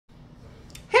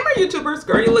YouTubers,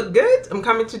 girl, you look good. I'm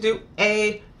coming to do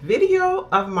a video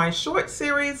of my short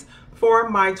series for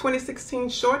my 2016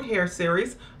 short hair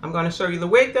series. I'm going to show you the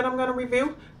wig that I'm going to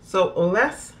review. So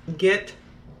let's get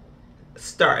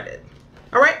started.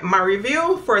 All right, my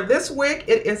review for this wig,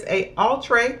 it is a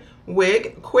Outre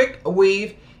wig, quick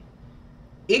weave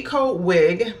eco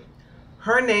wig.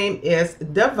 Her name is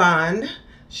Devon.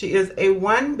 She is a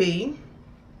 1B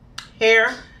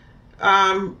hair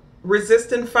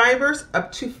resistant fibers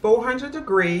up to 400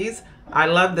 degrees. I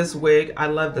love this wig. I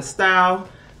love the style.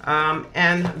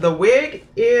 And the wig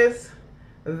is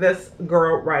this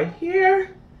girl right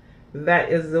here.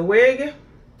 That is the wig.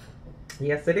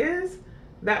 Yes, it is.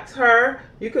 That's her.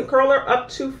 You can curl her up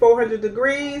to 400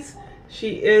 degrees.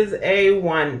 She is a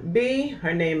 1B.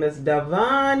 Her name is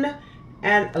Devon.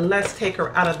 And let's take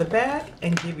her out of the bag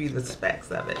and give you the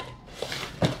specs of it.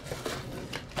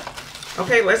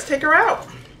 Okay, let's take her out.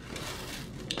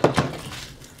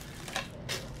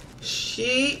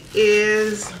 She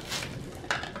is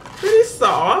pretty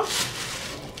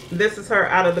soft. This is her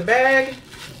out of the bag.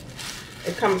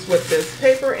 It comes with this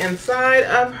paper inside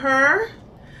of her.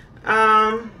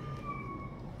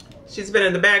 She's been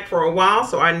in the bag for a while,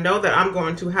 so I know that I'm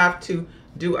going to have to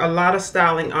do a lot of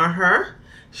styling on her.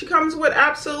 She comes with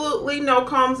absolutely no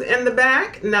combs in the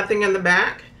back, nothing in the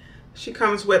back. She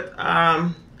comes with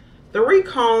 3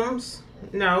 combs.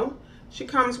 No, she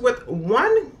comes with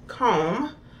 1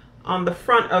 comb on the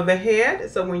front of the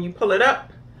head. So when you pull it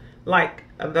up, like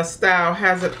the style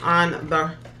has it on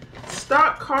the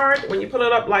stock card, when you pull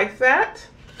it up like that,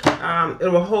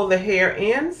 it will hold the hair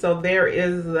in. So there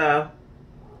is the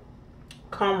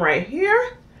comb right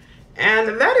here.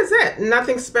 And that is it.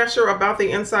 Nothing special about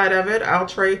the inside of it.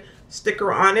 Outre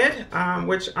sticker on it,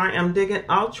 which I am digging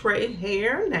Outre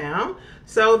hair now.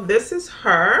 So this is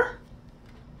her.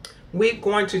 We're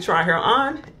going to try her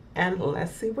on and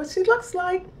let's see what she looks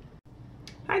like.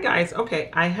 Hi guys. Okay,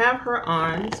 I have her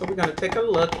on. So we're going to take a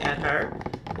look at her.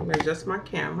 Let me adjust my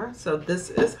camera. So this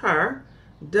is her,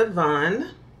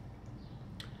 Devon.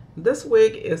 This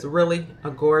wig is really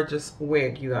a gorgeous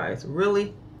wig, you guys.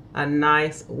 Really a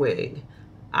nice wig.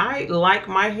 I like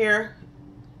my hair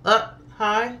up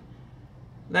high.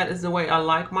 That is the way I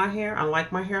like my hair. I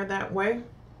like my hair that way.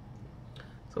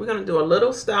 So we're going to do a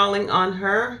little styling on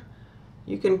her.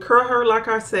 You can curl her, like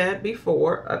I said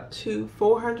before, up to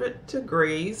 400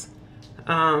 degrees.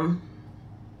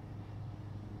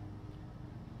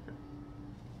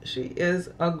 She is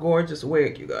a gorgeous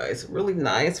wig, you guys. Really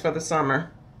nice for the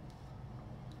summer.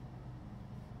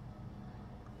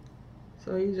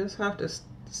 So you just have to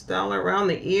style her around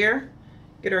the ear.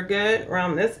 Get her good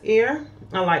around this ear.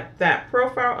 I like that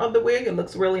profile of the wig. It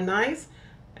looks really nice.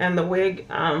 And the wig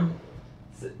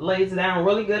lays down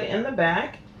really good in the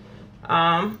back.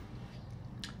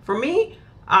 For me,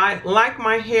 I like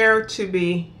my hair to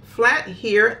be flat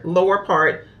here, lower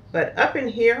part. But up in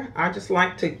here, I just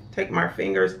like to take my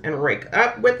fingers and rake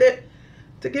up with it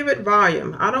to give it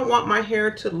volume. I don't want my hair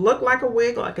to look like a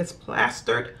wig, like it's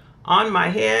plastered on my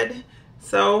head.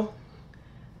 So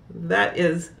that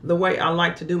is the way I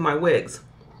like to do my wigs.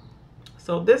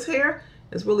 So this hair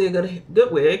is really a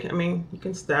good wig. I mean, you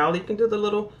can style, you can do the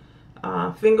little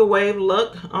finger wave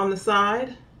look on the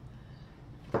side.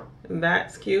 And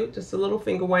that's cute, just a little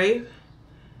finger wave.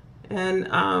 And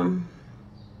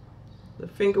the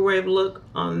finger wave look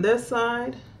on this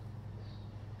side.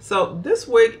 So this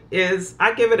wig is,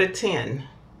 I give it a 10.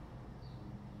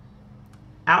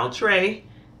 Outre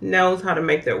knows how to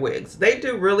make their wigs. They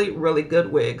do really, really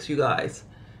good wigs, you guys.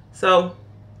 So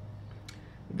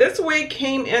this wig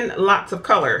came in lots of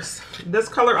colors. This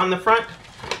color on the front,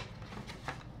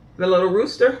 the little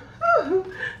rooster,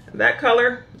 that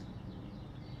color,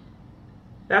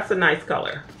 that's a nice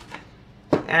color.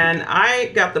 And I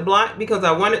got the black because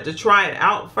I wanted to try it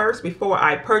out first before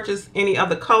I purchase any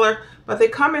other color. But they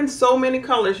come in so many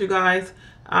colors, you guys.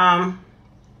 I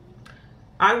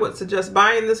would suggest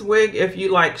buying this wig if you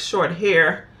like short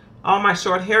hair. All my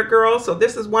short hair girls. So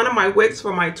this is one of my wigs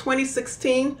for my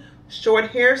 2016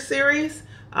 short hair series.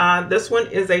 This one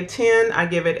is a 10. I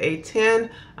give it a 10.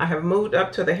 I have moved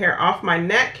up to the hair off my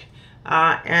neck.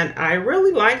 And I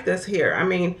really like this hair. I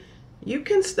mean, you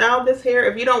can style this hair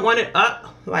if you don't want it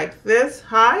up like this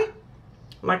high,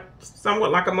 like somewhat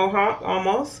like a mohawk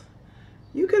almost.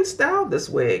 You can style this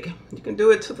wig. You can do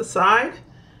it to the side.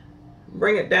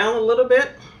 Bring it down a little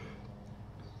bit.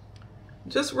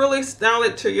 Just really style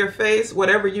it to your face,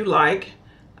 whatever you like.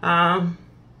 I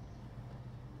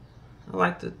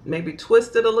like to maybe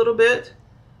twist it a little bit.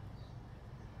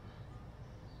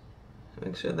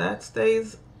 Make sure that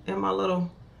stays in my little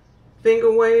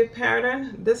finger wave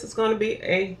pattern. This is going to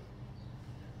be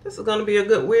This is going to be a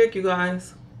good wig, you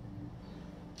guys.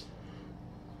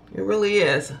 It really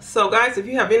is. So guys, if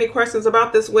you have any questions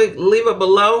about this wig, leave it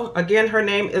below. Again, her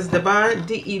name is Devon,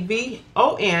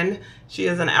 D-E-V-O-N. She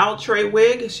is an Outre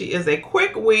wig. She is a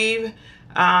quick weave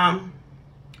and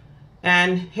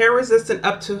hair resistant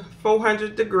up to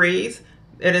 400 degrees.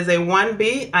 It is a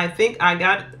 1B. I think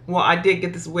I did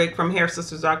get this wig from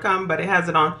hairsisters.com, but it has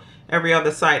it on every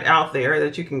other site out there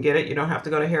that you can get it. You don't have to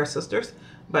go to Hair Sisters,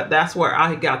 but that's where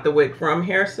I got the wig from,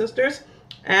 Hair Sisters.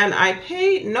 And I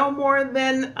paid no more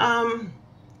than, I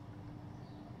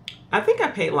think I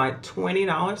paid like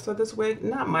 $20 for this wig.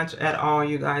 Not much at all,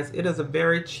 you guys. It is a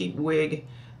very cheap wig.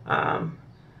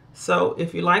 So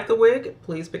if you like the wig,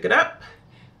 please pick it up.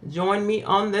 Join me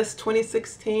on this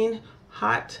 2016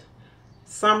 hot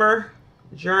summer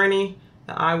journey.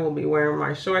 I will be wearing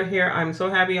my short hair. I'm so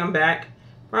happy I'm back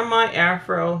from my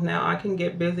afro. Now I can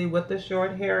get busy with the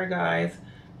short hair, guys.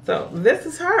 So this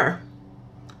is her.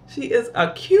 She is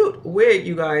a cute wig,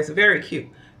 you guys, very cute.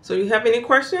 So you have any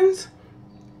questions,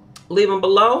 leave them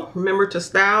below. Remember to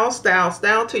style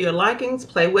to your likings,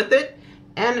 play with it,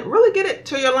 and really get it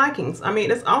to your likings. I mean,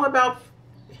 it's all about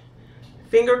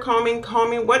finger combing,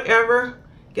 whatever.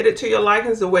 Get it to your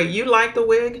likings the way you like the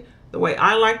wig, the way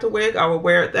I like the wig. I will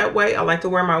wear it that way. I like to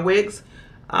wear my wigs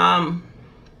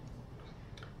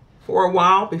for a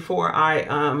while before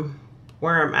I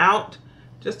wear them out,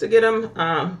 just to get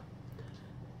them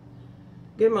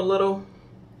give them a little,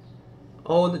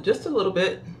 just a little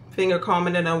bit, finger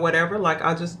combing it or whatever, like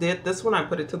I just did this one. I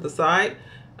put it to the side.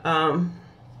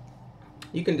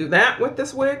 You can do that with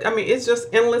this wig. I mean, it's just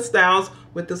endless styles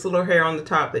with this little hair on the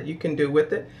top that you can do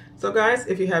with it. So guys,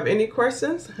 if you have any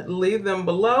questions, leave them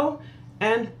below,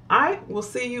 and I will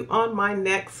see you on my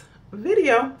next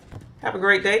video. Have a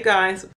great day, guys.